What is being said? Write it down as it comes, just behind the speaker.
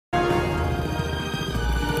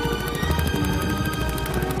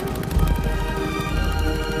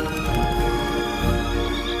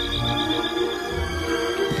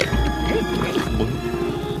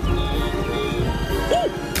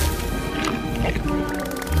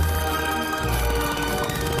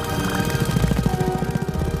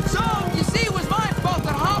So, you see, it was my fault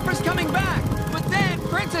that Hopper's coming back. But then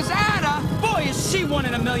Princess Atta, boy, is she one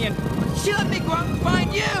in a million. She let me go out and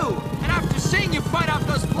find you. And after seeing you fight off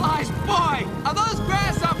those flies, boy, are those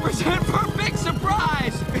grasshoppers in for a big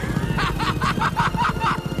surprise.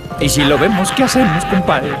 Y si lo vemos, ¿qué hacemos,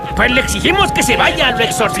 compadre? Pues le exigimos que se vaya, lo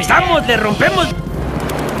exorcizamos, le rompemos.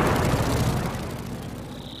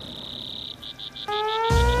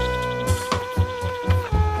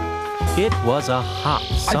 It was a hot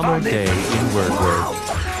summer day in Wordword.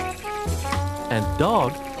 And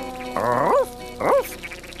Dog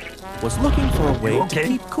was looking for a way to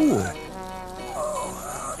keep cool.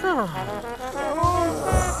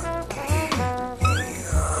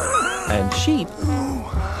 And Sheep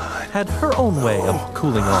had her own way of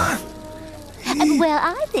cooling off. Well,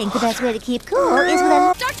 I think the best way to keep cool is with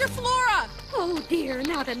a... Dr. Flora! Oh dear,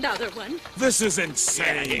 not another one. This is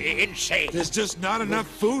insane. Insane. There's just not enough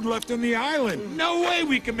food left on the island. No way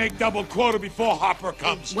we can make double quota before Hopper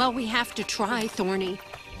comes. Well, we have to try, Thorny.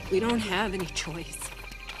 We don't have any choice.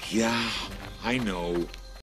 Yeah, I know.